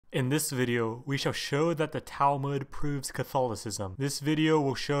In this video, we shall show that the Talmud proves Catholicism. This video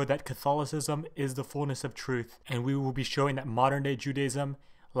will show that Catholicism is the fullness of truth, and we will be showing that modern-day Judaism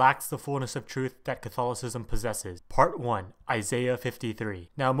lacks the fullness of truth that Catholicism possesses. Part 1. Isaiah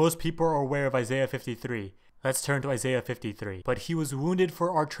 53. Now, most people are aware of Isaiah 53. Let's turn to Isaiah 53. But he was wounded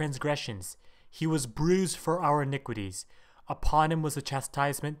for our transgressions. He was bruised for our iniquities. Upon him was the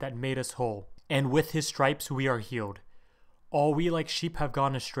chastisement that made us whole, and with his stripes we are healed. All we like sheep have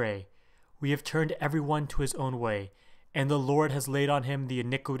gone astray. We have turned everyone to his own way, and the Lord has laid on him the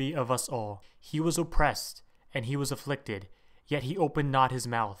iniquity of us all. He was oppressed, and he was afflicted, yet he opened not his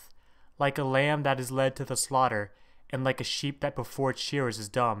mouth. Like a lamb that is led to the slaughter, and like a sheep that before its shearers is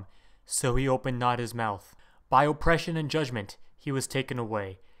dumb, so he opened not his mouth. By oppression and judgment he was taken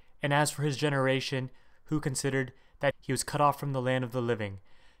away. And as for his generation, who considered that he was cut off from the land of the living,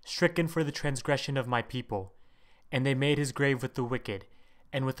 stricken for the transgression of my people. And they made his grave with the wicked,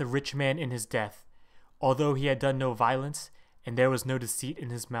 and with the rich man in his death, although he had done no violence, and there was no deceit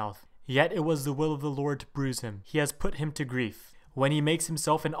in his mouth. Yet it was the will of the Lord to bruise him. He has put him to grief. When he makes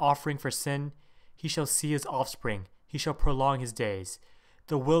himself an offering for sin, he shall see his offspring. He shall prolong his days.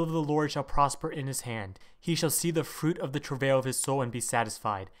 The will of the Lord shall prosper in his hand. He shall see the fruit of the travail of his soul and be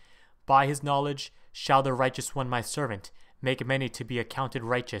satisfied. By his knowledge shall the righteous one, my servant, make many to be accounted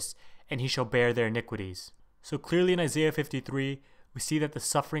righteous, and he shall bear their iniquities. So clearly in Isaiah 53, we see that the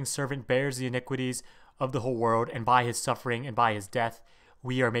suffering servant bears the iniquities of the whole world, and by his suffering and by his death,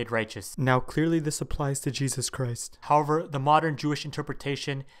 we are made righteous. Now clearly this applies to Jesus Christ. However, the modern Jewish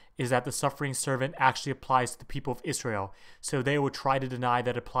interpretation is that the suffering servant actually applies to the people of Israel, so they will try to deny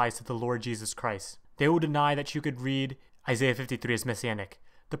that it applies to the Lord Jesus Christ. They will deny that you could read Isaiah 53 as Messianic.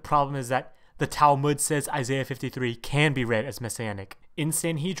 The problem is that the Talmud says Isaiah 53 can be read as Messianic. In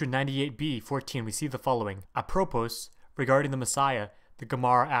Sanhedrin 98b 14, we see the following. Apropos, regarding the Messiah, the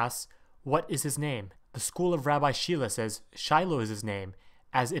Gemara asks, what is his name? The school of Rabbi Shila says, Shiloh is his name,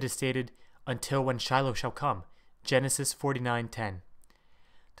 as it is stated, until when Shiloh shall come. Genesis 49:10.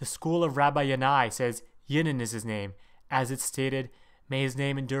 The school of Rabbi Yanai says, Yinon is his name, as it's stated, may his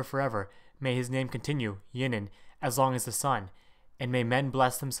name endure forever, may his name continue, Yinon, as long as the sun, and may men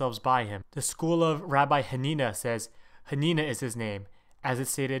bless themselves by him. The school of Rabbi Hanina says, Hanina is his name, as it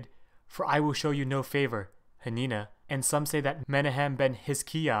stated, for I will show you no favor, Hanina. And some say that Menahem ben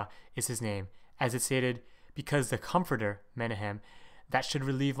Hizkiah is his name, as it stated, because the Comforter, Menahem, that should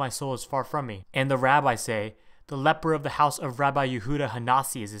relieve my soul is far from me. And the rabbis say, the leper of the house of Rabbi Yehuda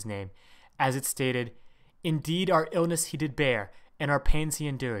Hanasi is his name, as it stated, indeed our illness he did bear, and our pains he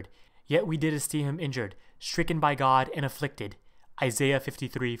endured, yet we did esteem him injured, stricken by God and afflicted. Isaiah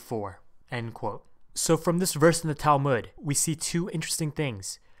 53:4. End quote. So from this verse in the Talmud, we see two interesting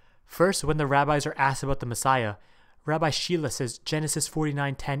things. First, when the rabbis are asked about the Messiah, Rabbi Shila says Genesis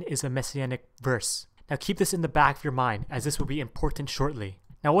 49:10 is a messianic verse. Now keep this in the back of your mind, as this will be important shortly.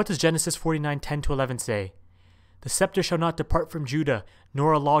 Now what does Genesis 49:10-11 say? The scepter shall not depart from Judah,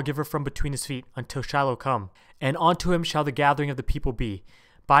 nor a lawgiver from between his feet, until Shiloh come. And unto him shall the gathering of the people be,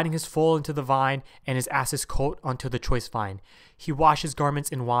 binding his foal into the vine, and his ass's colt unto the choice vine. He washed his garments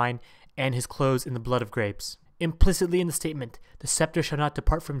in wine, and his clothes in the blood of grapes. Implicitly in the statement, the scepter shall not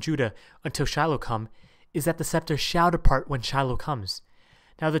depart from Judah until Shiloh come, is that the scepter shall depart when Shiloh comes.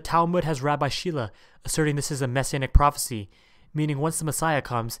 Now the Talmud has Rabbi Shila asserting this is a messianic prophecy, meaning once the Messiah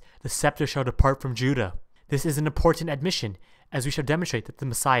comes, the scepter shall depart from Judah. This is an important admission, as we shall demonstrate that the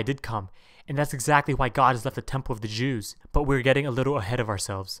Messiah did come, and that's exactly why God has left the temple of the Jews, but we're getting a little ahead of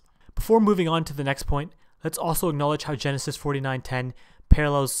ourselves. Before moving on to the next point, let's also acknowledge how Genesis 49:10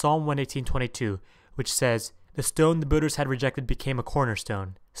 parallels Psalm 118:22, which says, the stone the builders had rejected became a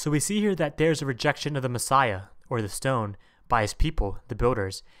cornerstone. So we see here that there's a rejection of the Messiah, or the stone, by his people, the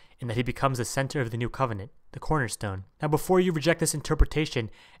builders, and that he becomes the center of the new covenant, the cornerstone. Now before you reject this interpretation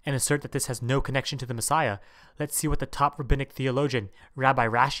and assert that this has no connection to the Messiah, let's see what the top rabbinic theologian, Rabbi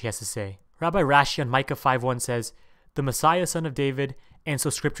Rashi, has to say. Rabbi Rashi on Micah 5:1 says, the Messiah, son of David, and so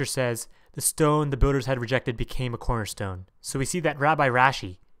scripture says, the stone the builders had rejected became a cornerstone. So we see that Rabbi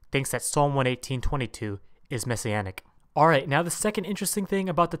Rashi thinks that Psalm 118:22 is messianic. Alright, now the second interesting thing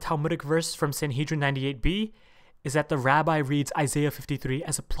about the Talmudic verse from Sanhedrin 98b is that the rabbi reads Isaiah 53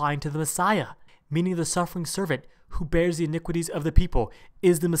 as applying to the Messiah, meaning the suffering servant who bears the iniquities of the people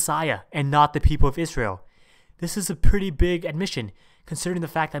is the Messiah and not the people of Israel. This is a pretty big admission, considering the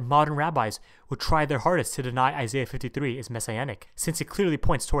fact that modern rabbis will try their hardest to deny Isaiah 53 is messianic, since it clearly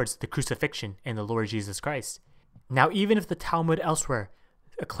points towards the crucifixion and the Lord Jesus Christ. Now even if the Talmud elsewhere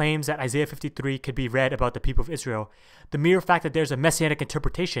claims that Isaiah 53 could be read about the people of Israel, the mere fact that there's a messianic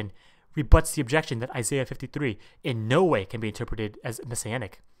interpretation rebuts the objection that Isaiah 53 in no way can be interpreted as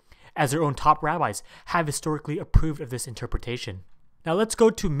messianic. as their own top rabbis, have historically approved of this interpretation. Now let's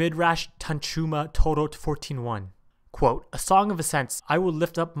go to Midrash Tanchuma Torot 14:1. Quote, "A song of ascents, I will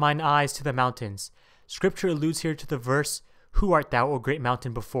lift up mine eyes to the mountains." Scripture alludes here to the verse, "Who art thou, O great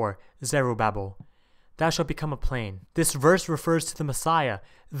mountain before Zerubbabel? Thou shalt become a plain." This verse refers to the Messiah,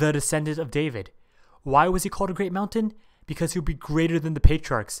 the descendant of David. Why was he called a great mountain? Because he will be greater than the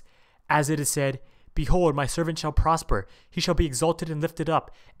patriarchs. As it is said, "Behold, my servant shall prosper. He shall be exalted and lifted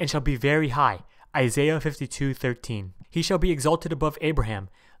up, and shall be very high." Isaiah 52:13. He shall be exalted above Abraham,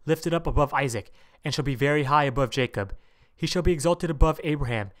 lifted up above Isaac, and shall be very high above Jacob. He shall be exalted above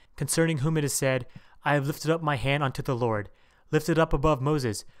Abraham, concerning whom it is said, "I have lifted up my hand unto the Lord." Lifted up above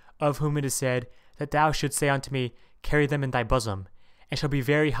Moses, of whom it is said, "That thou shouldst say unto me, carry them in thy bosom." And shall be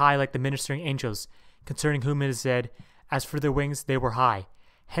very high like the ministering angels, concerning whom it is said, "As for their wings, they were high."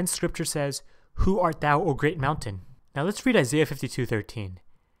 Hence Scripture says, "Who art thou, O great mountain?" Now let's read Isaiah 52:13.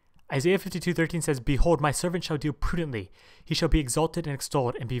 Isaiah 52:13 says, "Behold, my servant shall deal prudently. He shall be exalted and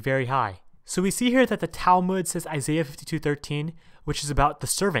extolled, and be very high." So we see here that the Talmud says Isaiah 52:13, which is about the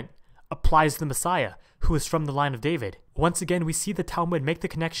servant, applies to the Messiah, who is from the line of David. Once again, we see the Talmud make the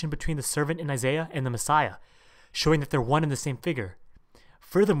connection between the servant in Isaiah and the Messiah, showing that they're one and the same figure.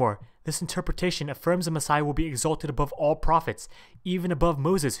 Furthermore, this interpretation affirms the Messiah will be exalted above all prophets, even above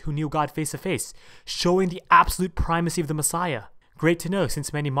Moses, who knew God face to face, showing the absolute primacy of the Messiah. Great to know,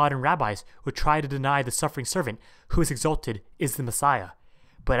 since many modern rabbis would try to deny the suffering servant who is exalted is the Messiah.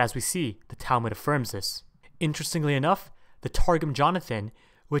 But as we see, the Talmud affirms this. Interestingly enough, the Targum Jonathan,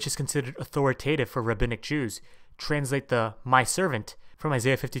 which is considered authoritative for rabbinic Jews, translate the "my servant" from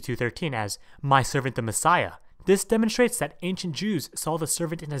Isaiah 52:13 as "my servant the Messiah." This demonstrates that ancient Jews saw the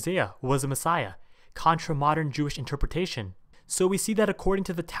servant in Isaiah was a Messiah, contra modern Jewish interpretation. So we see that according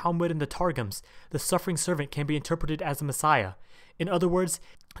to the Talmud and the Targums, the suffering servant can be interpreted as a Messiah. In other words,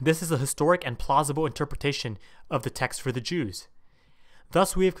 this is a historic and plausible interpretation of the text for the Jews.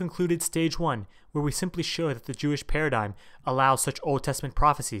 Thus we have concluded stage 1, where we simply show that the Jewish paradigm allows such Old Testament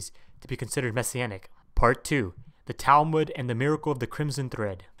prophecies to be considered messianic. Part 2, the Talmud and the miracle of the crimson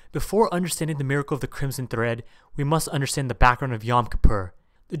thread. Before understanding the miracle of the crimson thread, we must understand the background of Yom Kippur.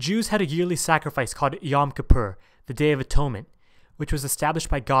 The Jews had a yearly sacrifice called Yom Kippur, the Day of Atonement, which was established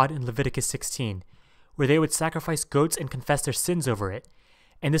by God in Leviticus 16, where they would sacrifice goats and confess their sins over it,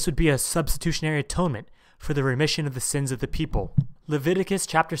 and this would be a substitutionary atonement for the remission of the sins of the people. Leviticus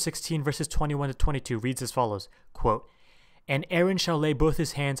chapter 16 verses 21 to 22 reads as follows, quote, "And Aaron shall lay both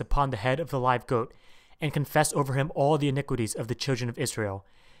his hands upon the head of the live goat, and confess over him all the iniquities of the children of Israel,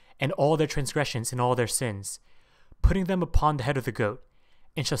 and all their transgressions and all their sins, putting them upon the head of the goat,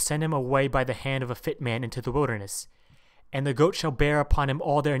 and shall send him away by the hand of a fit man into the wilderness. And the goat shall bear upon him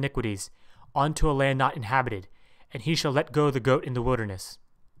all their iniquities, unto a land not inhabited, and he shall let go the goat in the wilderness."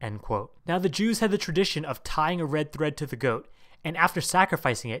 End quote. Now the Jews had the tradition of tying a red thread to the goat, and after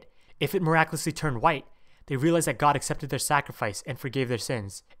sacrificing it, if it miraculously turned white, they realized that God accepted their sacrifice and forgave their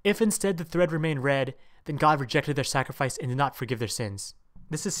sins. If instead the thread remained red, then God rejected their sacrifice and did not forgive their sins.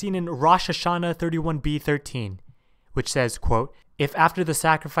 This is seen in Rosh Hashanah 31b13, which says, quote, "If after the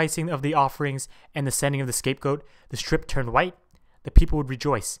sacrificing of the offerings and the sending of the scapegoat, the strip turned white, the people would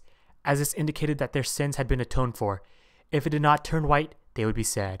rejoice, as this indicated that their sins had been atoned for. If it did not turn white, they would be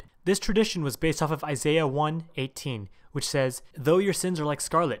sad." This tradition was based off of Isaiah 1:18, which says, "Though your sins are like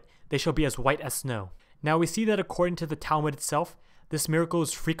scarlet, they shall be as white as snow." Now we see that according to the Talmud itself, this miracle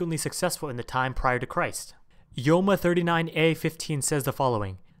was frequently successful in the time prior to Christ. Yoma 39a:15 says the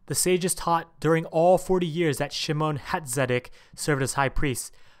following, "The sages taught during all 40 years that Shimon Hatzadik served as high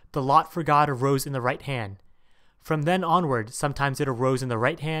priest, the lot for God arose in the right hand. From then onward, sometimes it arose in the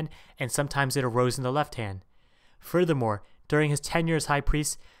right hand, and sometimes it arose in the left hand. Furthermore, during his tenure as high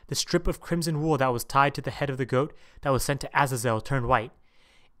priest, the strip of crimson wool that was tied to the head of the goat that was sent to Azazel turned white,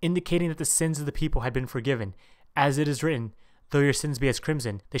 indicating that the sins of the people had been forgiven, as it is written, 'Though your sins be as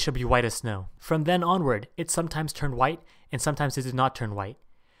crimson, they shall be white as snow.' From then onward, it sometimes turned white, and sometimes it did not turn white.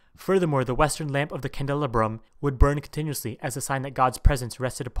 Furthermore, the western lamp of the candelabrum would burn continuously as a sign that God's presence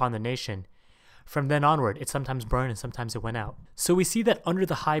rested upon the nation. From then onward, it sometimes burned and sometimes it went out." So we see that under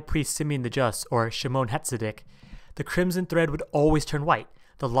the high priest Simeon the Just, or Shimon Hatzadik, the crimson thread would always turn white,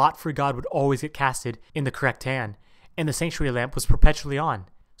 the lot for God would always get casted in the correct hand, and the sanctuary lamp was perpetually on.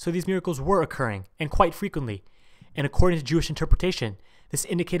 So these miracles were occurring, and quite frequently. And according to Jewish interpretation, this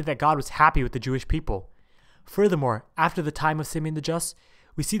indicated that God was happy with the Jewish people. Furthermore, after the time of Simeon the Just,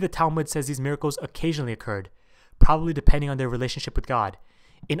 we see the Talmud says these miracles occasionally occurred, probably depending on their relationship with God.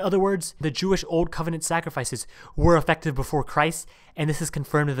 In other words, the Jewish Old Covenant sacrifices were effective before Christ, and this is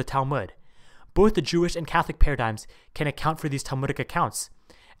confirmed in the Talmud. Both the Jewish and Catholic paradigms can account for these Talmudic accounts,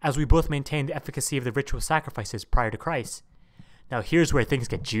 as we both maintain the efficacy of the ritual sacrifices prior to Christ. Now here's where things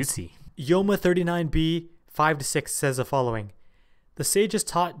get juicy. Yoma 39b 5-6 says the following. The sages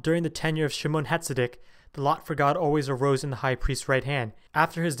taught during the tenure of Shimon Hatzadik, the lot for God always arose in the high priest's right hand.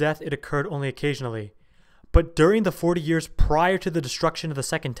 After his death, it occurred only occasionally. But during the 40 years prior to the destruction of the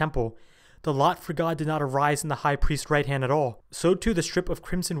Second Temple, the lot for God did not arise in the high priest's right hand at all. So too the strip of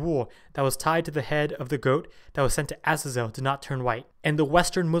crimson wool that was tied to the head of the goat that was sent to Azazel did not turn white. And the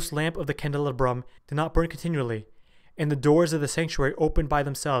westernmost lamp of the candelabrum did not burn continually. And the doors of the sanctuary opened by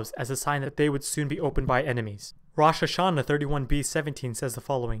themselves as a sign that they would soon be opened by enemies. Rosh Hashanah 31b 17 says the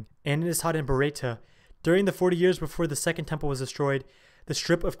following. And it is taught in Bereta, during the 40 years before the Second Temple was destroyed, the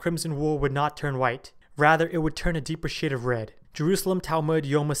strip of crimson wool would not turn white. Rather, it would turn a deeper shade of red. Jerusalem Talmud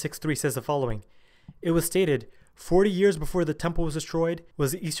Yoma 6.3 says the following. It was stated, 40 years before the temple was destroyed,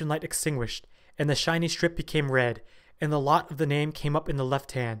 was the eastern light extinguished, and the shiny strip became red, and the lot of the name came up in the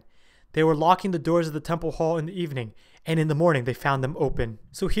left hand. They were locking the doors of the temple hall in the evening, and in the morning they found them open.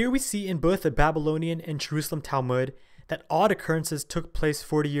 So here we see in both the Babylonian and Jerusalem Talmud that odd occurrences took place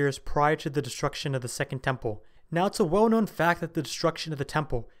 40 years prior to the destruction of the Second Temple. Now it's a well-known fact that the destruction of the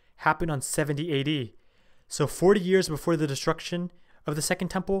temple happened on 70 AD. So 40 years before the destruction of the Second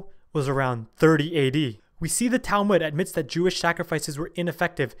Temple was around 30 AD. We see the Talmud admits that Jewish sacrifices were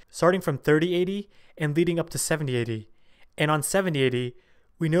ineffective starting from 30 AD and leading up to 70 AD. And on 70 AD,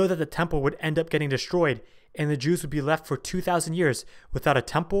 we know that the temple would end up getting destroyed and the Jews would be left for 2,000 years without a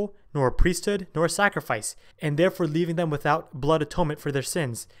temple, nor a priesthood, nor a sacrifice, and therefore leaving them without blood atonement for their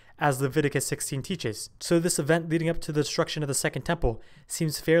sins, as Leviticus 16 teaches. So this event leading up to the destruction of the Second Temple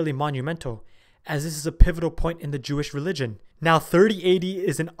seems fairly monumental, as this is a pivotal point in the Jewish religion. Now 30 AD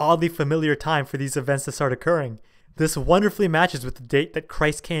is an oddly familiar time for these events to start occurring. This wonderfully matches with the date that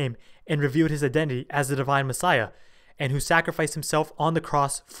Christ came and revealed his identity as the divine Messiah, and who sacrificed himself on the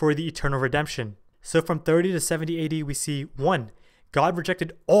cross for the eternal redemption. So from 30 to 70 AD we see 1. God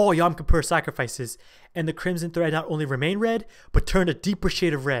rejected all Yom Kippur sacrifices, and the crimson thread not only remained red, but turned a deeper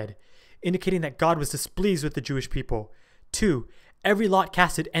shade of red, indicating that God was displeased with the Jewish people. 2. Every lot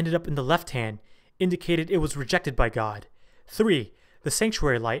casted ended up in the left hand, indicated it was rejected by God. 3. The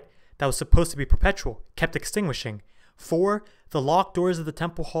sanctuary light, that was supposed to be perpetual, kept extinguishing. 4. The locked doors of the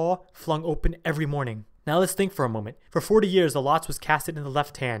temple hall flung open every morning. Now let's think for a moment. For 40 years, the lots was casted in the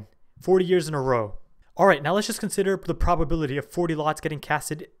left hand. 40 years in a row. Alright, now let's just consider the probability of 40 lots getting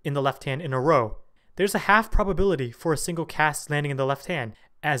casted in the left hand in a row. There's a half probability for a single cast landing in the left hand,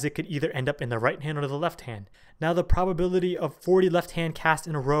 as it could either end up in the right hand or the left hand. Now the probability of 40 left hand cast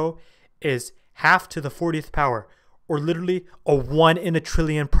in a row is half to the 40th power, or literally a 1 in a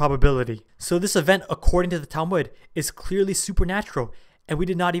trillion probability. So this event, according to the Talmud, is clearly supernatural, and we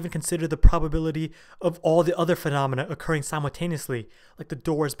did not even consider the probability of all the other phenomena occurring simultaneously, like the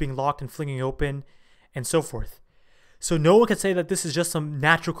doors being locked and flinging open, and so forth. So no one can say that this is just some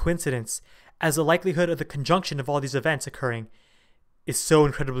natural coincidence, as the likelihood of the conjunction of all these events occurring is so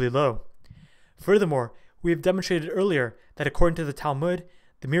incredibly low. Furthermore, we have demonstrated earlier that according to the Talmud,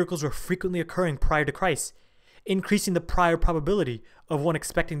 the miracles were frequently occurring prior to Christ, increasing the prior probability of one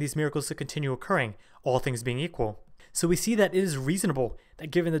expecting these miracles to continue occurring, all things being equal. So we see that it is reasonable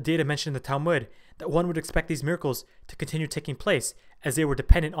that given the data mentioned in the Talmud, that one would expect these miracles to continue taking place as they were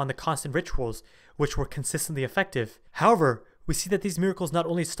dependent on the constant rituals, which were consistently effective. However, we see that these miracles not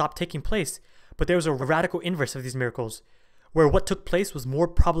only stopped taking place, but there was a radical inverse of these miracles, where what took place was more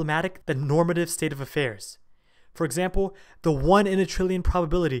problematic than normative state of affairs. For example, the 1 in a trillion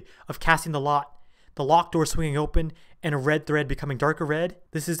probability of casting the locked door swinging open, and a red thread becoming darker red,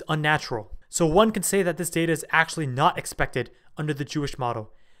 this is unnatural. So one can say that this data is actually not expected under the Jewish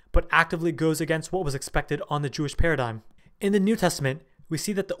model, but actively goes against what was expected on the Jewish paradigm. In the New Testament, we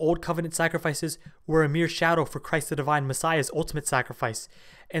see that the Old Covenant sacrifices were a mere shadow for Christ the Divine Messiah's ultimate sacrifice,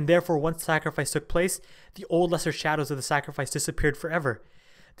 and therefore once sacrifice took place, the old lesser shadows of the sacrifice disappeared forever.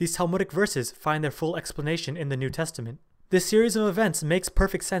 These Talmudic verses find their full explanation in the New Testament. This series of events makes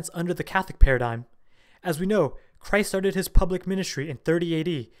perfect sense under the Catholic paradigm. As we know, Christ started his public ministry in 30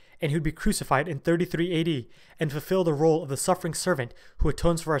 AD, and he would be crucified in 33 AD and fulfill the role of the suffering servant who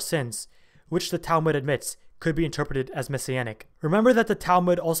atones for our sins, which the Talmud admits could be interpreted as messianic. Remember that the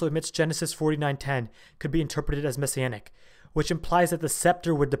Talmud also admits Genesis 49:10 could be interpreted as messianic, which implies that the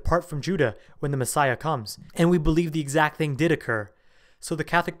scepter would depart from Judah when the Messiah comes, and we believe the exact thing did occur. So the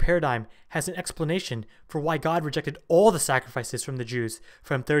Catholic paradigm has an explanation for why God rejected all the sacrifices from the Jews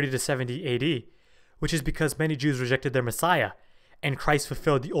from 30 to 70 AD, which is because many Jews rejected their Messiah, and Christ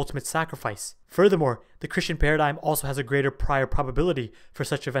fulfilled the ultimate sacrifice. Furthermore, the Christian paradigm also has a greater prior probability for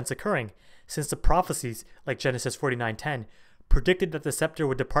such events occurring, since the prophecies, like Genesis 49:10, predicted that the scepter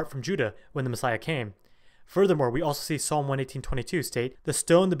would depart from Judah when the Messiah came. Furthermore, we also see Psalm 118:22 state, "The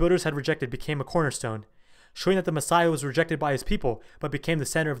stone the builders had rejected became a cornerstone," showing that the Messiah was rejected by his people, but became the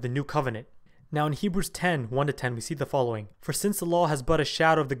center of the new covenant. Now in Hebrews 10:1-10, we see the following. "For since the law has but a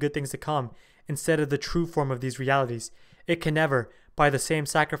shadow of the good things to come, instead of the true form of these realities, it can never, by the same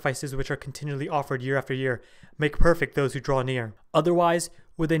sacrifices which are continually offered year after year, make perfect those who draw near. Otherwise,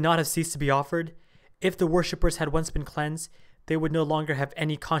 would they not have ceased to be offered? If the worshippers had once been cleansed, they would no longer have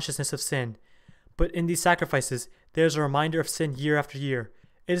any consciousness of sin. But in these sacrifices, there is a reminder of sin year after year.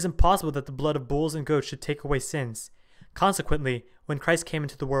 It is impossible that the blood of bulls and goats should take away sins. Consequently, when Christ came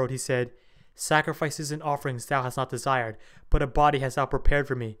into the world, he said, 'Sacrifices and offerings thou hast not desired, but a body hast thou prepared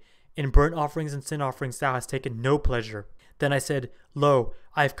for me. In burnt offerings and sin offerings thou hast taken no pleasure.' Then I said, Lo,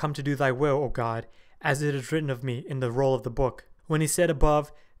 I have come to do thy will, O God, as it is written of me in the roll of the book." When he said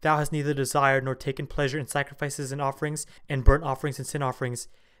above, "Thou hast neither desired nor taken pleasure in sacrifices and offerings, and burnt offerings and sin offerings,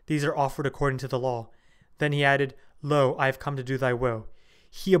 these are offered according to the law." Then he added, "Lo, I have come to do thy will."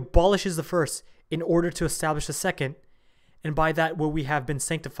 He abolishes the first in order to establish the second, and by that will we have been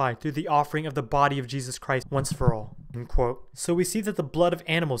sanctified through the offering of the body of Jesus Christ once for all. End quote. So we see that the blood of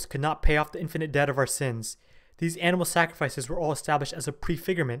animals could not pay off the infinite debt of our sins. These animal sacrifices were all established as a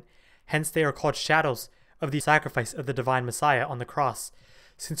prefigurement, hence they are called shadows of the sacrifice of the divine Messiah on the cross.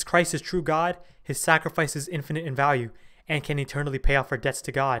 Since Christ is true God, his sacrifice is infinite in value and can eternally pay off our debts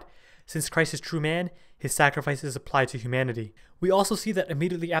to God. Since Christ is true man, his sacrifice is applied to humanity. We also see that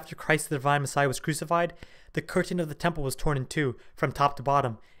immediately after Christ the divine Messiah was crucified, the curtain of the temple was torn in two from top to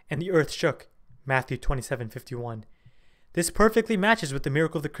bottom, and the earth shook. Matthew 27:51. This perfectly matches with the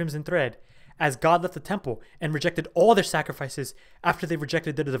miracle of the crimson thread, as God left the temple and rejected all their sacrifices after they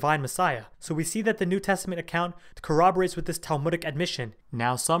rejected the divine Messiah. So we see that the New Testament account corroborates with this Talmudic admission.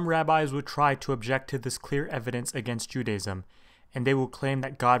 Now some rabbis would try to object to this clear evidence against Judaism, and they will claim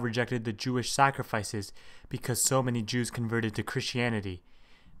that God rejected the Jewish sacrifices because so many Jews converted to Christianity.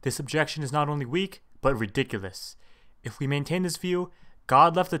 This objection is not only weak, but ridiculous. If we maintain this view,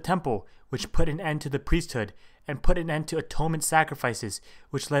 God left the temple, which put an end to the priesthood, and put an end to atonement sacrifices,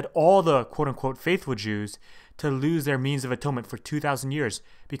 which led all the quote-unquote faithful Jews to lose their means of atonement for 2,000 years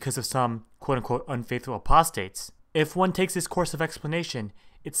because of some quote-unquote unfaithful apostates. If one takes this course of explanation,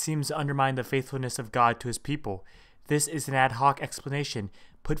 it seems to undermine the faithfulness of God to his people. This is an ad hoc explanation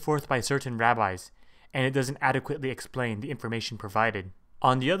put forth by certain rabbis, and it doesn't adequately explain the information provided.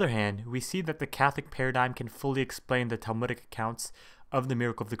 On the other hand, we see that the Catholic paradigm can fully explain the Talmudic accounts of the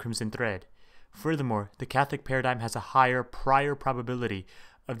miracle of the crimson thread. Furthermore, the Catholic paradigm has a higher prior probability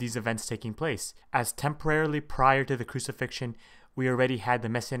of these events taking place, as temporarily prior to the crucifixion, we already had the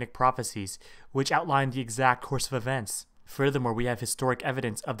Messianic prophecies, which outlined the exact course of events. Furthermore, we have historic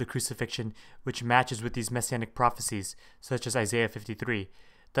evidence of the crucifixion which matches with these Messianic prophecies, such as Isaiah 53,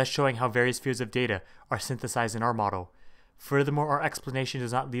 thus showing how various fields of data are synthesized in our model. Furthermore, our explanation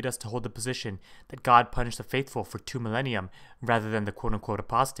does not lead us to hold the position that God punished the faithful for 2 millennium rather than the quote-unquote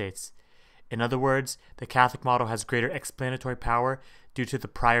apostates. In other words, the Catholic model has greater explanatory power due to the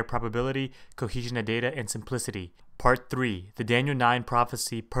prior probability, cohesion of data, and simplicity. Part 3. The Daniel 9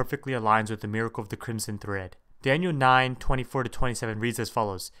 prophecy perfectly aligns with the miracle of the crimson thread. Daniel 9:24-27 reads as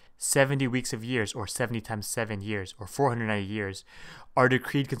follows: 70 weeks of years, or 70 times 7 years, or 490 years, are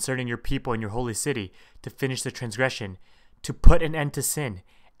decreed concerning your people and your holy city, to finish the transgression, to put an end to sin,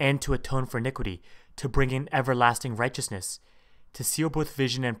 and to atone for iniquity, to bring in everlasting righteousness, to seal both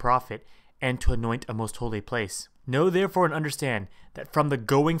vision and prophet, and to anoint a most holy place. Know therefore and understand that from the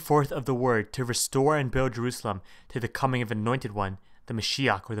going forth of the word to restore and build Jerusalem to the coming of an anointed one, the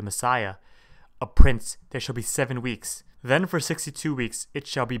Mashiach or the Messiah, a prince, there shall be 7 weeks. Then for 62 weeks it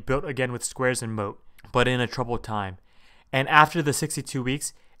shall be built again with squares and moat, but in a troubled time. And after the 62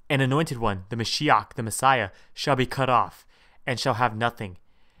 weeks, an anointed one, the Mashiach, the Messiah, shall be cut off, and shall have nothing.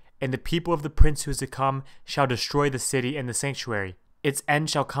 And the people of the prince who is to come shall destroy the city and the sanctuary. Its end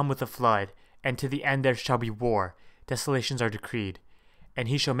shall come with a flood, and to the end there shall be war. Desolations are decreed. And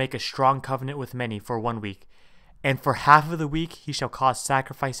he shall make a strong covenant with many for 1 week. And for half of the week he shall cause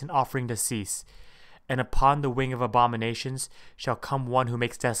sacrifice and offering to cease. And upon the wing of abominations shall come one who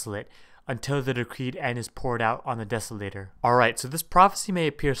makes desolate, until the decreed end is poured out on the desolator. Alright, so this prophecy may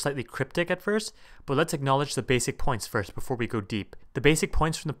appear slightly cryptic at first, but let's acknowledge the basic points first before we go deep. The basic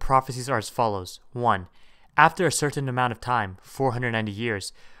points from the prophecies are as follows. 1. After a certain amount of time, 490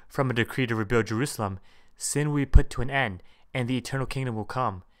 years, from a decree to rebuild Jerusalem, sin will be put to an end, and the eternal kingdom will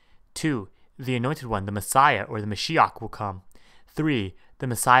come. 2. The anointed one, the Messiah or the Mashiach, will come. 3. The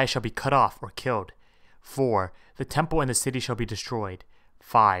Messiah shall be cut off or killed. 4. The temple and the city shall be destroyed.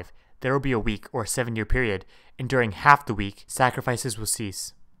 5. there will be a week or a 7-year period, and during half the week, sacrifices will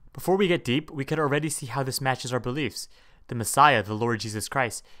cease. Before we get deep, we could already see how this matches our beliefs. The Messiah, the Lord Jesus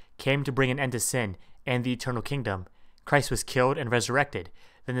Christ, came to bring an end to sin and the eternal kingdom. Christ was killed and resurrected.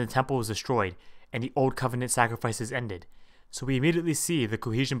 Then the temple was destroyed, and the old covenant sacrifices ended. So we immediately see the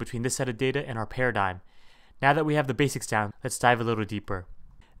cohesion between this set of data and our paradigm. Now that we have the basics down, let's dive a little deeper.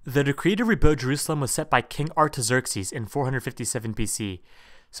 The decree to rebuild Jerusalem was set by King Artaxerxes in 457 BC.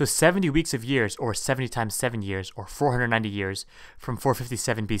 So 70 weeks of years, or 70 times 7 years, or 490 years, from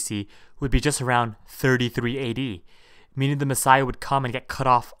 457 BC would be just around 33 AD, meaning the Messiah would come and get cut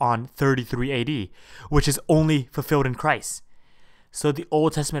off on 33 AD, which is only fulfilled in Christ. So the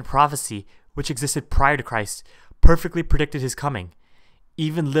Old Testament prophecy, which existed prior to Christ, perfectly predicted his coming.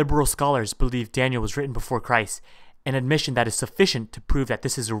 Even liberal scholars believe Daniel was written before Christ, an admission that is sufficient to prove that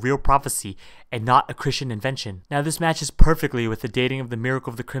this is a real prophecy and not a Christian invention. Now this matches perfectly with the dating of the miracle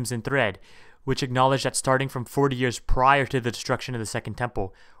of the Crimson Thread, which acknowledged that starting from 40 years prior to the destruction of the Second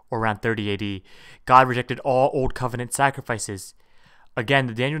Temple, or around 30 AD, God rejected all Old Covenant sacrifices. Again,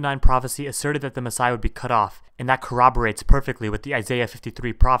 the Daniel 9 prophecy asserted that the Messiah would be cut off, and that corroborates perfectly with the Isaiah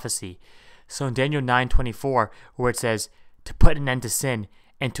 53 prophecy. So in Daniel 9:24, where it says, to put an end to sin,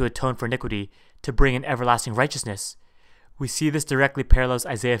 and to atone for iniquity, to bring in everlasting righteousness, we see this directly parallels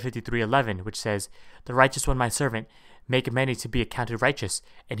Isaiah 53:11, which says, the righteous one, my servant, make many to be accounted righteous,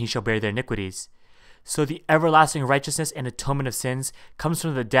 and he shall bear their iniquities. So the everlasting righteousness and atonement of sins comes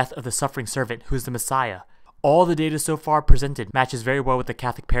from the death of the suffering servant, who is the Messiah. All the data so far presented matches very well with the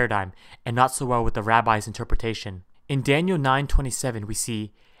Catholic paradigm, and not so well with the rabbi's interpretation. In Daniel 9:27 we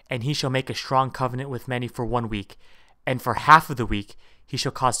see, and he shall make a strong covenant with many for 1 week, and for half of the week he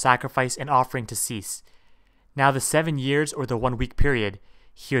shall cause sacrifice and offering to cease. Now the 7 years or the 1 week period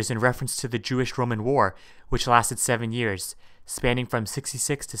here is in reference to the Jewish-Roman War, which lasted 7 years, spanning from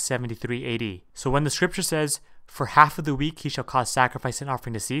 66 to 73 AD. So when the scripture says, for half of the week he shall cause sacrifice and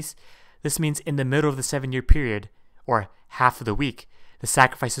offering to cease, this means in the middle of the 7-year period, or half of the week, the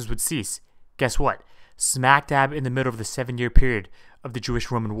sacrifices would cease. Guess what? Smack dab in the middle of the 7-year period of the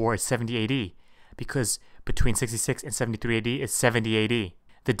Jewish-Roman War is 70 AD, because between 66 and 73 AD is 70 AD,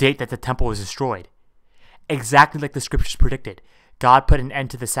 the date that the temple was destroyed. Exactly like the scriptures predicted, God put an end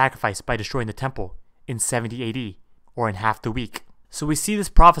to the sacrifice by destroying the temple in 70 AD, or in half the week. So we see this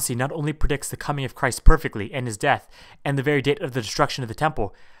prophecy not only predicts the coming of Christ perfectly and his death and the very date of the destruction of the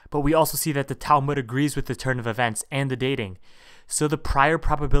temple, but we also see that the Talmud agrees with the turn of events and the dating. So the prior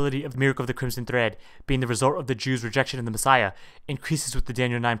probability of the miracle of the Crimson Thread being the result of the Jews' rejection of the Messiah increases with the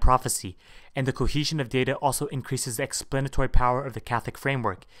Daniel 9 prophecy, and the cohesion of data also increases the explanatory power of the Catholic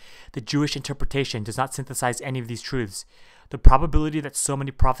framework. The Jewish interpretation does not synthesize any of these truths. The probability that so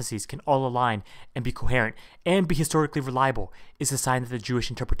many prophecies can all align and be coherent and be historically reliable is a sign that the Jewish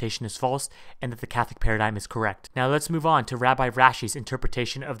interpretation is false and that the Catholic paradigm is correct. Now let's move on to Rabbi Rashi's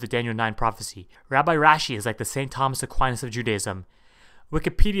interpretation of the Daniel 9 prophecy. Rabbi Rashi is like the St. Thomas Aquinas of Judaism.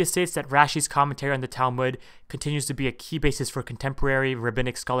 Wikipedia states that Rashi's commentary on the Talmud continues to be a key basis for contemporary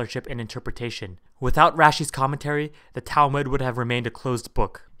rabbinic scholarship and interpretation. Without Rashi's commentary, the Talmud would have remained a closed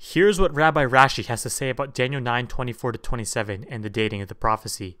book. Here's what Rabbi Rashi has to say about Daniel 9:24-27 and the dating of the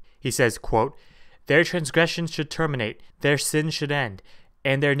prophecy. He says, quote, their transgressions should terminate, their sins should end,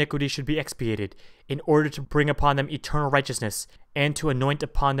 and their iniquity should be expiated, in order to bring upon them eternal righteousness, and to anoint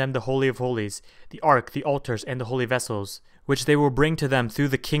upon them the Holy of Holies, the ark, the altars, and the holy vessels, which they will bring to them through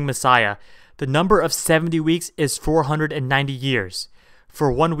the King Messiah. The number of 70 weeks is 490 years.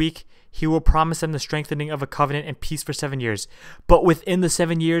 For 1 week, he will promise them the strengthening of a covenant and peace for 7 years, but within the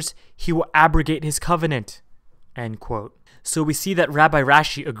 7 years, he will abrogate his covenant. End quote. So we see that Rabbi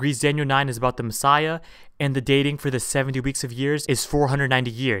Rashi agrees Daniel 9 is about the Messiah, and the dating for the 70 weeks of years is 490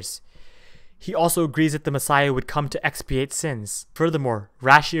 years. He also agrees that the Messiah would come to expiate sins. Furthermore,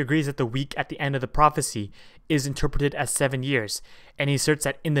 Rashi agrees that the week at the end of the prophecy is interpreted as 7 years, and he asserts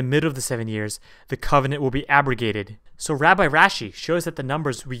that in the middle of the 7 years, the covenant will be abrogated. So Rabbi Rashi shows that the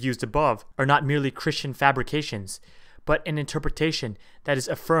numbers we used above are not merely Christian fabrications, but an interpretation that is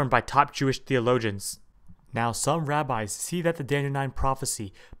affirmed by top Jewish theologians. Now, some rabbis see that the Daniel 9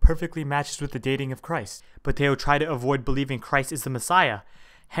 prophecy perfectly matches with the dating of Christ, but they will try to avoid believing Christ is the Messiah.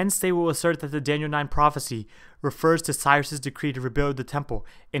 Hence, they will assert that the Daniel 9 prophecy refers to Cyrus's decree to rebuild the temple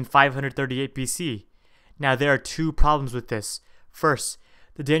in 538 BC. Now, there are two problems with this. First,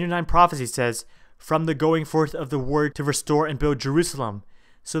 the Daniel 9 prophecy says, from the going forth of the word to restore and build Jerusalem.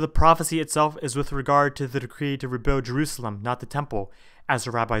 So the prophecy itself is with regard to the decree to rebuild Jerusalem, not the temple, as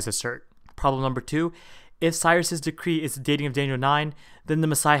the rabbis assert. Problem number two, if Cyrus's decree is the dating of Daniel 9, then the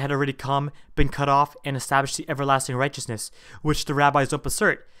Messiah had already come, been cut off, and established the everlasting righteousness, which the rabbis don't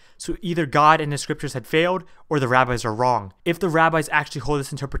assert. So either God and his scriptures had failed, or the rabbis are wrong. If the rabbis actually hold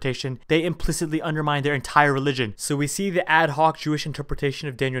this interpretation, they implicitly undermine their entire religion. So we see the ad hoc Jewish interpretation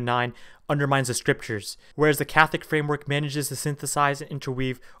of Daniel 9 undermines the scriptures, whereas the Catholic framework manages to synthesize and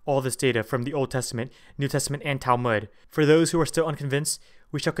interweave all this data from the Old Testament, New Testament, and Talmud. For those who are still unconvinced,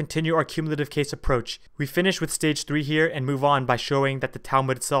 we shall continue our cumulative case approach. We finish with stage 3 here and move on by showing that the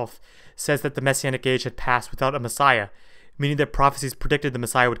Talmud itself says that the Messianic Age had passed without a Messiah, meaning that prophecies predicted the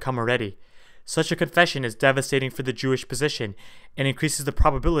Messiah would come already. Such a confession is devastating for the Jewish position and increases the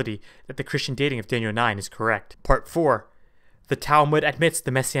probability that the Christian dating of Daniel 9 is correct. Part 4. The Talmud admits the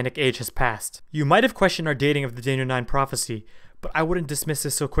Messianic Age has passed. You might have questioned our dating of the Daniel 9 prophecy, but I wouldn't dismiss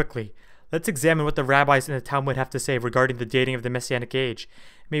this so quickly. Let's examine what the rabbis in the Talmud have to say regarding the dating of the Messianic Age.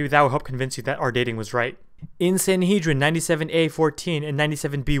 Maybe that will help convince you that our dating was right. In Sanhedrin 97a:14 and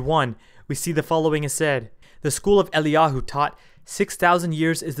 97b:1, we see the following is said. The school of Eliyahu taught 6,000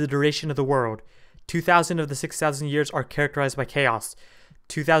 years is the duration of the world. 2,000 of the 6,000 years are characterized by chaos.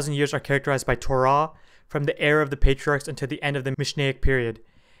 2,000 years are characterized by Torah, from the era of the patriarchs until the end of the Mishnaic period.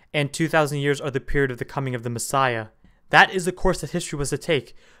 And 2,000 years are the period of the coming of the Messiah. That is the course that history was to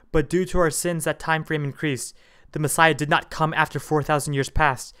take, but due to our sins that time frame increased. The Messiah did not come after 4,000 years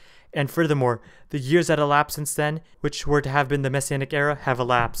passed, and furthermore, the years that elapsed since then, which were to have been the Messianic era, have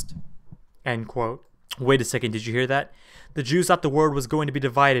elapsed. End quote. Wait a second, did you hear that? The Jews thought the world was going to be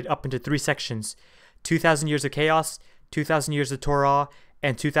divided up into 3 sections. 2,000 years of chaos, 2,000 years of Torah,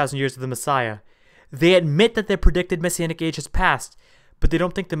 and 2,000 years of the Messiah. They admit that their predicted Messianic Age has passed, but they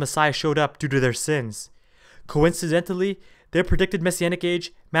don't think the Messiah showed up due to their sins. Coincidentally, their predicted Messianic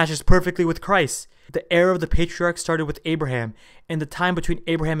Age matches perfectly with Christ. The era of the patriarchs started with Abraham, and the time between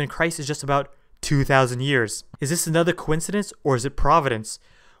Abraham and Christ is just about 2,000 years. Is this another coincidence, or is it providence?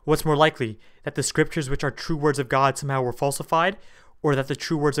 What's more likely, that the scriptures which are true words of God somehow were falsified, or that the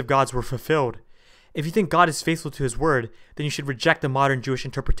true words of God were fulfilled? If you think God is faithful to his word, then you should reject the modern Jewish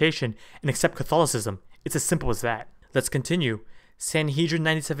interpretation and accept Catholicism. It's as simple as that. Let's continue. Sanhedrin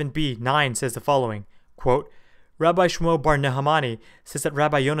 97b:9 says the following, quote, Rabbi Shmuel bar Nehamani says that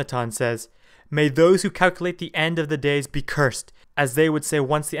Rabbi Yonatan says, May those who calculate the end of the days be cursed, as they would say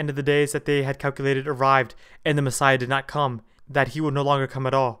once the end of the days that they had calculated arrived and the Messiah did not come, that he will no longer come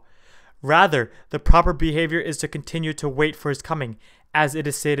at all. Rather, the proper behavior is to continue to wait for his coming, as it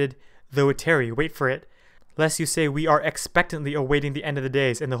is stated, though it tarry, wait for it. Lest you say we are expectantly awaiting the end of the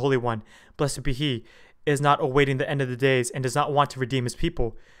days, and the Holy One, blessed be he, is not awaiting the end of the days and does not want to redeem his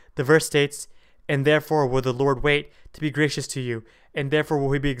people. The verse states, And therefore will the Lord wait to be gracious to you, and therefore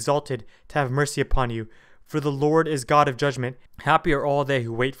will he be exalted to have mercy upon you. For the Lord is God of judgment. Happy are all they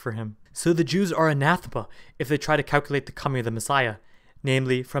who wait for him. So the Jews are anathema if they try to calculate the coming of the Messiah,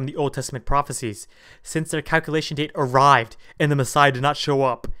 namely from the Old Testament prophecies, since their calculation date arrived and the Messiah did not show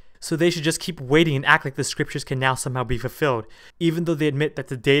up. So they should just keep waiting and act like the scriptures can now somehow be fulfilled, even though they admit that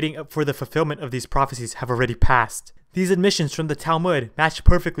the dating for the fulfillment of these prophecies have already passed. These admissions from the Talmud match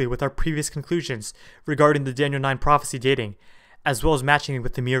perfectly with our previous conclusions regarding the Daniel 9 prophecy dating, as well as matching it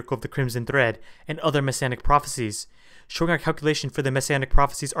with the miracle of the crimson thread and other messianic prophecies, showing our calculation for the messianic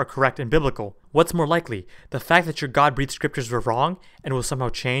prophecies are correct and biblical. What's more likely, the fact that your God-breathed scriptures were wrong and will somehow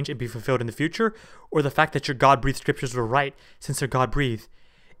change and be fulfilled in the future, or the fact that your God-breathed scriptures were right since they're God-breathed?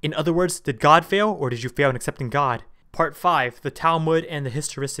 In other words, did God fail, or did you fail in accepting God? Part 5. The Talmud and the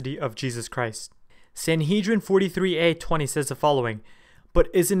Historicity of Jesus Christ. Sanhedrin 43a:20 says the following, But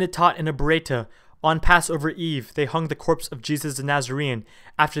isn't it taught in a Bereta, on Passover Eve they hung the corpse of Jesus the Nazarene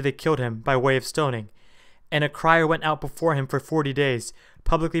after they killed him by way of stoning. And a crier went out before him for 40 days,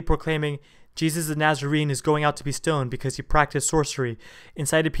 publicly proclaiming, Jesus the Nazarene is going out to be stoned because he practiced sorcery,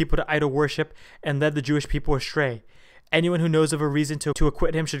 incited people to idol worship, and led the Jewish people astray. Anyone who knows of a reason to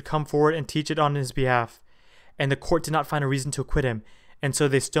acquit him should come forward and teach it on his behalf. And the court did not find a reason to acquit him, and so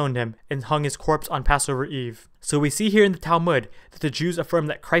they stoned him and hung his corpse on Passover Eve. So we see here in the Talmud that the Jews affirm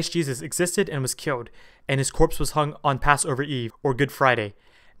that Christ Jesus existed and was killed, and his corpse was hung on Passover Eve, or Good Friday.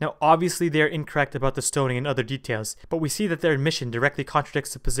 Now obviously they are incorrect about the stoning and other details, but we see that their admission directly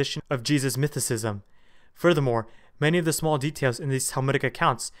contradicts the position of Jesus' mythicism. Furthermore, many of the small details in these Talmudic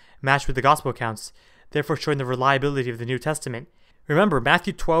accounts match with the Gospel accounts, therefore showing the reliability of the New Testament. Remember,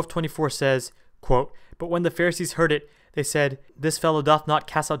 Matthew 12:24 says, quote, But when the Pharisees heard it, they said, This fellow doth not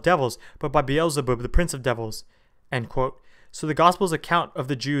cast out devils, but by Beelzebub, the prince of devils. End quote. So the Gospel's account of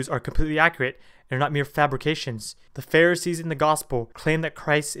the Jews are completely accurate and are not mere fabrications. The Pharisees in the Gospel claim that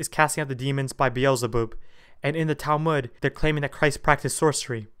Christ is casting out the demons by Beelzebub, and in the Talmud, they're claiming that Christ practiced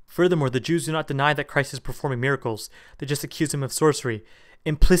sorcery. Furthermore, the Jews do not deny that Christ is performing miracles. They just accuse him of sorcery,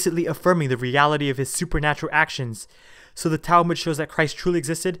 implicitly affirming the reality of his supernatural actions. So the Talmud shows that Christ truly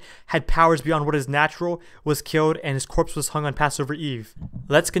existed, had powers beyond what is natural, was killed, and his corpse was hung on Passover Eve.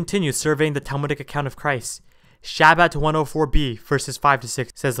 Let's continue surveying the Talmudic account of Christ. Shabbat 104b, verses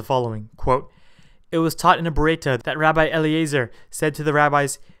 5-6 says the following, quote, "It was taught in a Bereta that Rabbi Eliezer said to the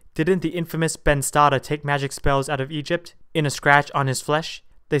rabbis, 'Didn't the infamous Ben Stada take magic spells out of Egypt in a scratch on his flesh?'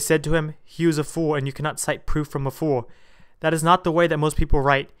 They said to him, 'He was a fool, and you cannot cite proof from a fool.' That is not the way that most people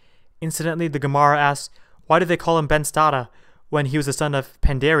write." Incidentally, the Gemara asks, why did they call him Ben Stada when he was the son of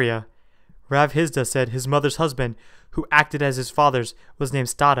Pandaria? Rav Hizda said his mother's husband, who acted as his father's, was named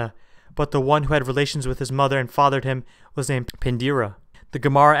Stada, but the one who had relations with his mother and fathered him was named Pandira. The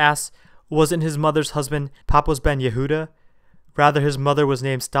Gemara asks, wasn't his mother's husband Papos ben Yehuda? Rather, his mother was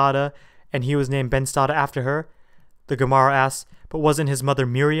named Stada, and he was named Ben Stada after her. The Gemara asks, but wasn't his mother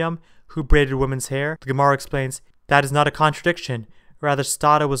Miriam, who braided women's hair? The Gemara explains, that is not a contradiction. Rather,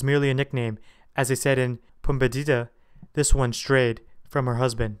 Stada was merely a nickname. As they said in Pumbedita, this one strayed from her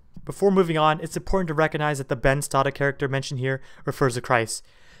husband. Before moving on, it's important to recognize that the Ben Stada character mentioned here refers to Christ.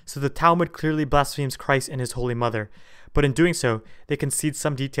 So the Talmud clearly blasphemes Christ and his Holy Mother. But in doing so, they concede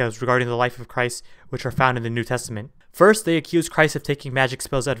some details regarding the life of Christ which are found in the New Testament. First, they accuse Christ of taking magic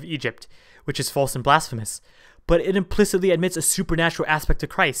spells out of Egypt, which is false and blasphemous. But it implicitly admits a supernatural aspect to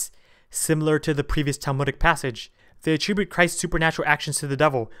Christ, similar to the previous Talmudic passage. They attribute Christ's supernatural actions to the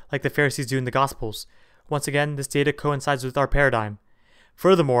devil, like the Pharisees do in the Gospels. Once again, this data coincides with our paradigm.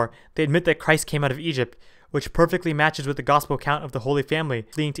 Furthermore, they admit that Christ came out of Egypt, which perfectly matches with the Gospel account of the Holy Family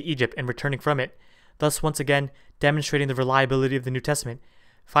fleeing to Egypt and returning from it, thus once again demonstrating the reliability of the New Testament.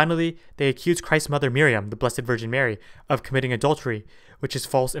 Finally, they accuse Christ's mother Miriam, the Blessed Virgin Mary, of committing adultery, which is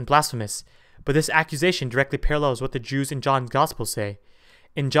false and blasphemous. But this accusation directly parallels what the Jews in John's Gospel say.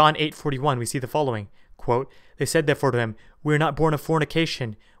 In John 8:41, we see the following, quote, "They said therefore to him, 'We are not born of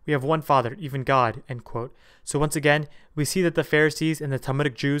fornication. We have one Father, even God,'" end quote. So once again, we see that the Pharisees and the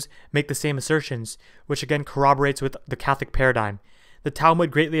Talmudic Jews make the same assertions, which again corroborates with the Catholic paradigm. The Talmud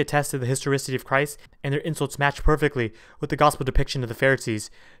greatly attests to the historicity of Christ, and their insults match perfectly with the Gospel depiction of the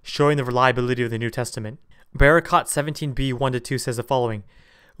Pharisees, showing the reliability of the New Testament. Barakat 17b 1-2 says the following,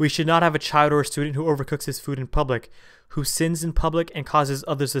 "We should not have a child or a student who overcooks his food in public, who sins in public and causes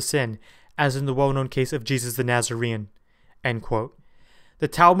others to sin, as in the well-known case of Jesus the Nazarene." End quote. The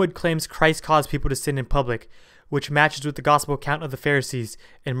Talmud claims Christ caused people to sin in public, which matches with the Gospel account of the Pharisees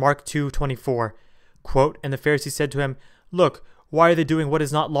in Mark 2:24. Quote, "And the Pharisees said to him, 'Look, why are they doing what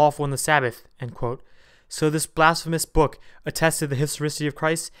is not lawful on the Sabbath?'" End quote. So this blasphemous book attests to the historicity of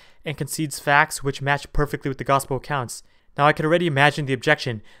Christ and concedes facts which match perfectly with the Gospel accounts. Now I can already imagine the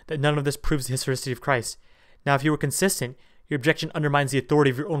objection that none of this proves the historicity of Christ. Now if you were consistent, your objection undermines the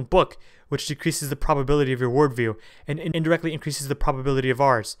authority of your own book, which decreases the probability of your worldview and indirectly increases the probability of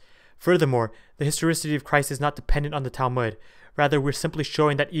ours. Furthermore, the historicity of Christ is not dependent on the Talmud. Rather, we're simply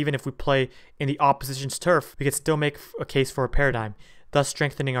showing that even if we play in the opposition's turf, we can still make a case for a paradigm, thus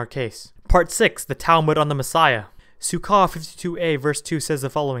strengthening our case. Part 6, the Talmud on the Messiah. Sukkah 52a verse 2 says the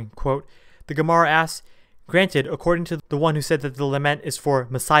following, quote, "The Gemara asks, 'Granted, according to the one who said that the lament is for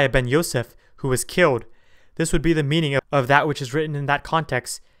Messiah ben Yosef, who was killed, this would be the meaning of that which is written in that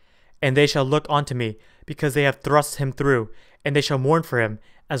context. And they shall look unto me, because they have thrust him through, and they shall mourn for him,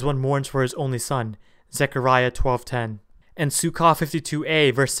 as one mourns for his only son.' Zechariah 12:10. And Sukkah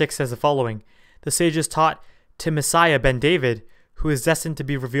 52a verse 6 says the following, "The sages taught to Messiah ben David, who is destined to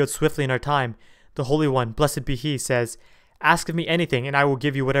be revealed swiftly in our time, the Holy One, blessed be he, says, 'Ask of me anything, and I will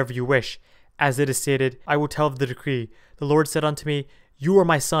give you whatever you wish.' As it is stated, I will tell of the decree. The Lord said unto me, 'You are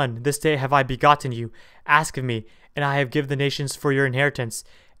my son, this day have I begotten you. Ask of me, and I have given the nations for your inheritance,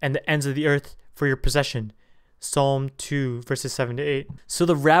 and the ends of the earth for your possession.'" Psalm 2, verses 7-8. So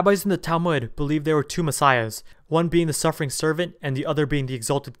the rabbis in the Talmud believed there were two messiahs, one being the suffering servant and the other being the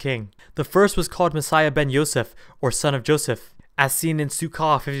exalted king. The first was called Messiah ben Yosef, or son of Joseph, as seen in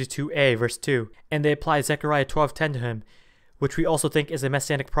Sukkah 52a, verse 2, and they apply Zechariah 12:10 to him, which we also think is a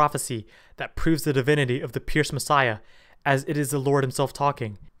messianic prophecy that proves the divinity of the pierced Messiah, as it is the Lord himself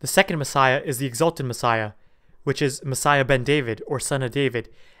talking. The second Messiah is the exalted Messiah, which is Messiah ben David, or son of David,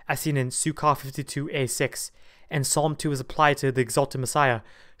 as seen in Sukkah 52a:6, and Psalm 2 is applied to the exalted Messiah,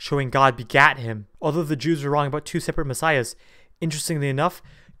 showing God begat him. Although the Jews were wrong about two separate Messiahs, interestingly enough,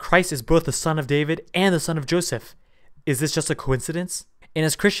 Christ is both the son of David and the son of Joseph. Is this just a coincidence? And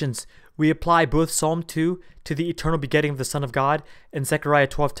as Christians, we apply both Psalm 2 to the eternal begetting of the Son of God and Zechariah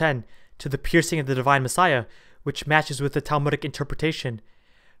 12:10 to the piercing of the divine Messiah, which matches with the Talmudic interpretation.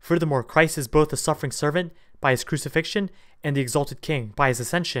 Furthermore, Christ is both the suffering servant by his crucifixion and the exalted king by his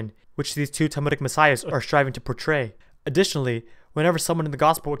ascension, which these two Talmudic messiahs are striving to portray. Additionally, Whenever someone in the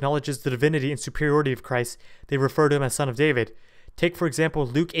gospel acknowledges the divinity and superiority of Christ, they refer to him as Son of David. Take, for example,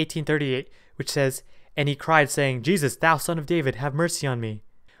 Luke 18:38, which says, "And he cried, saying, Jesus, thou Son of David, have mercy on me."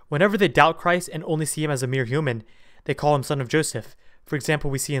 Whenever they doubt Christ and only see him as a mere human, they call him Son of Joseph. For example,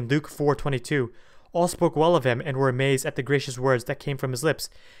 we see in Luke 4:22, "All spoke well of him and were amazed at the gracious words that came from his lips."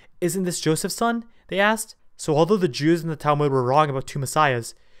 "Isn't this Joseph's son?" they asked. So although the Jews in the Talmud were wrong about two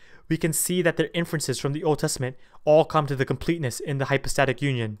messiahs, we can see that their inferences from the Old Testament all come to the completeness in the hypostatic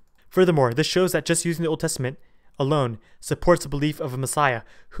union. Furthermore, this shows that just using the Old Testament alone supports the belief of a Messiah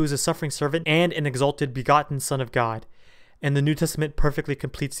who is a suffering servant and an exalted begotten Son of God, and the New Testament perfectly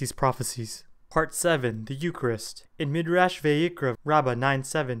completes these prophecies. Part 7. The Eucharist. In Midrash Vayikra, Rabbah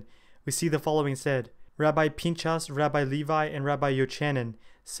 9:7, we see the following said, "Rabbi Pinchas, Rabbi Levi, and Rabbi Yochanan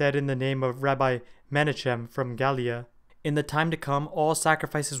said in the name of Rabbi Menachem from Galilee, in the time to come all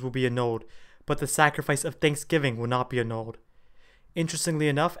sacrifices will be annulled, but the sacrifice of thanksgiving will not be annulled." Interestingly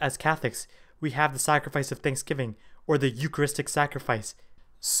enough, as Catholics, we have the sacrifice of thanksgiving, or the Eucharistic sacrifice.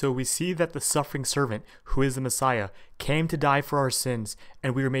 So we see that the suffering servant, who is the Messiah, came to die for our sins,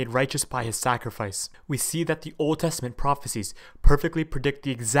 and we were made righteous by his sacrifice. We see that the Old Testament prophecies perfectly predict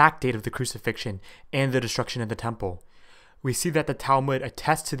the exact date of the crucifixion and the destruction of the temple. We see that the Talmud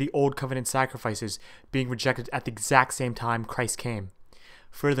attests to the Old Covenant sacrifices being rejected at the exact same time Christ came.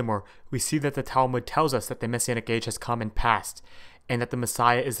 Furthermore, we see that the Talmud tells us that the Messianic Age has come and passed, and that the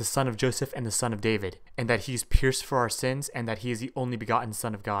Messiah is the son of Joseph and the son of David, and that he is pierced for our sins, and that he is the only begotten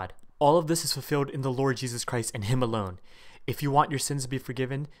Son of God. All of this is fulfilled in the Lord Jesus Christ and him alone. If you want your sins to be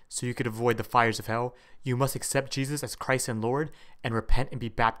forgiven so you could avoid the fires of hell, you must accept Jesus as Christ and Lord and repent and be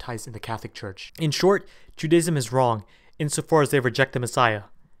baptized in the Catholic Church. In short, Judaism is wrong insofar as they reject the Messiah.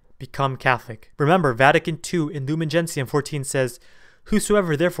 Become Catholic. Remember, Vatican II in Lumen Gentium 14 says,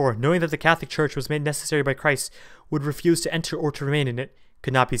 "Whosoever, therefore, knowing that the Catholic Church was made necessary by Christ, would refuse to enter or to remain in it,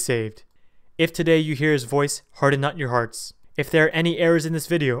 could not be saved." If today you hear his voice, harden not your hearts. If there are any errors in this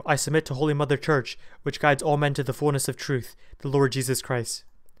video, I submit to Holy Mother Church, which guides all men to the fullness of truth, the Lord Jesus Christ.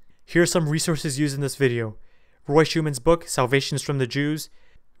 Here are some resources used in this video. Roy Schumann's book, Salvations from the Jews,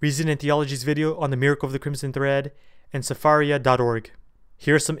 Reason and Theology's video on the Miracle of the Crimson Thread, and Safaria.org.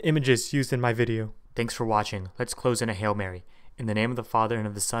 Here are some images used in my video. Thanks for watching. Let's close in a Hail Mary. In the name of the Father, and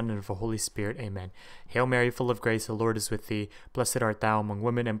of the Son, and of the Holy Spirit. Amen. Hail Mary, full of grace, the Lord is with thee. Blessed art thou among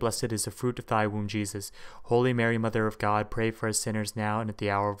women, and blessed is the fruit of thy womb, Jesus. Holy Mary, Mother of God, pray for us sinners now and at the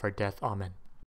hour of our death. Amen.